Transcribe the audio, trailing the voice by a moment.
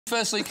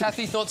Firstly,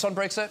 Kathy, thoughts on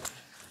Brexit?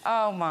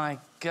 Oh, my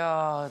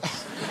God.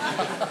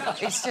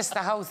 It's just,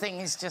 the whole thing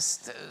is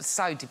just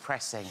so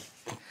depressing.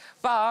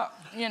 But,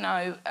 you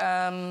know,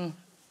 I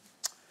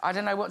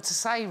don't know what to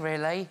say,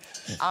 really.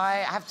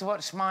 I have to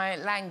watch my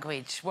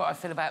language, what I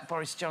feel about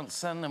Boris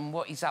Johnson and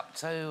what he's up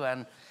to,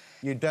 and...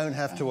 You don't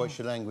have to watch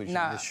your language in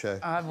this show.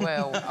 I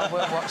will. I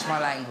will watch my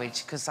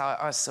language, because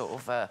I sort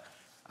of I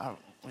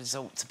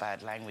resort to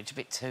bad language a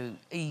bit too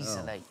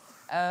easily.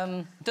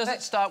 Oh. Does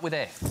it start with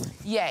F?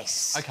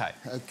 Yes. OK.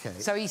 OK.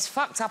 So he's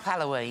fucked up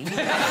Halloween. And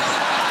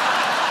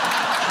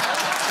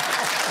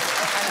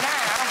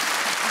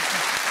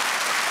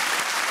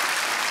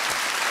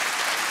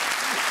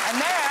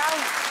now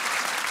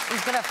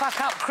he's going to fuck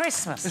up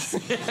Christmas.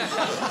 So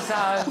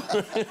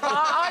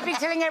I've been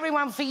telling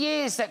everyone for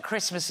years that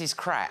Christmas is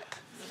crap.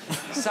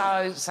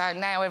 So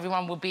now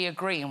everyone will be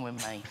agreeing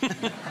with me.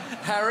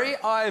 Harry,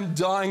 I am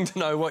dying to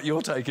know what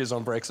your take is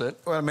on Brexit.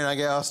 Well, I mean, I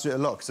get asked it a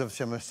lot, because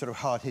obviously I'm a sort of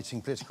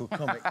hard-hitting political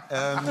comic. And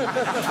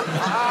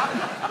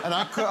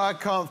I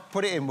can't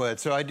put it in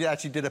words, so I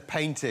actually did a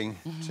painting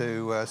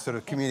to sort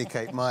of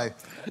communicate my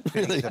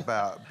feelings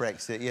about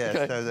Brexit, yeah,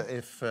 okay. So that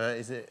if...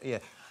 is it... Yeah.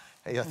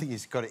 I think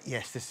he's got it.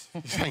 Yes, this...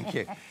 Thank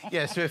you.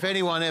 Yeah, so if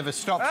anyone ever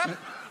stops...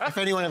 If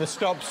anyone ever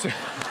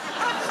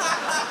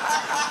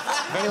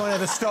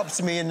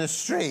stops me in the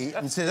street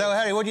and says, "Oh,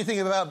 Harry, what do you think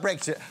about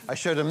Brexit?" I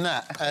show them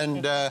that,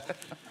 and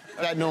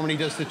that normally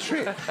does the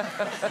trick. That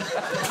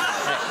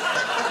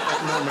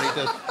normally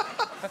does...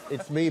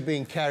 It's me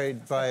being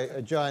carried by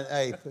a giant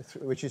ape,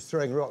 which is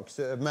throwing rocks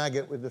at a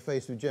maggot with the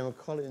face of Gemma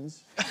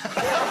Collins.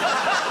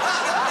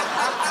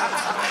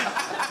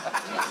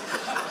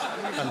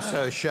 I'm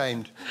so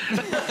ashamed.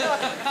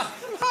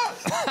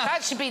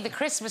 That should be the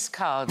Christmas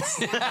cards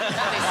this year.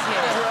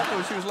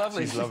 She was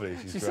lovely. She's lovely.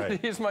 She's great. Said,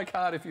 "Here's my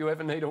card if you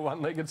ever need a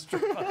one-legged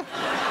stripper."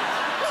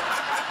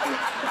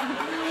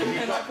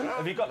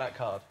 Have you got that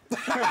card?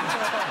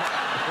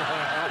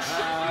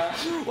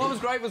 What was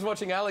great was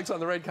watching Alex on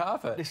the red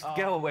carpet. This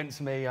girl went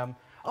to me, "Oh,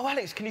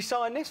 Alex, can you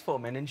sign this for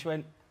me?" And then she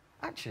went,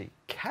 "Actually,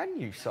 can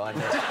you sign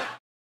this?"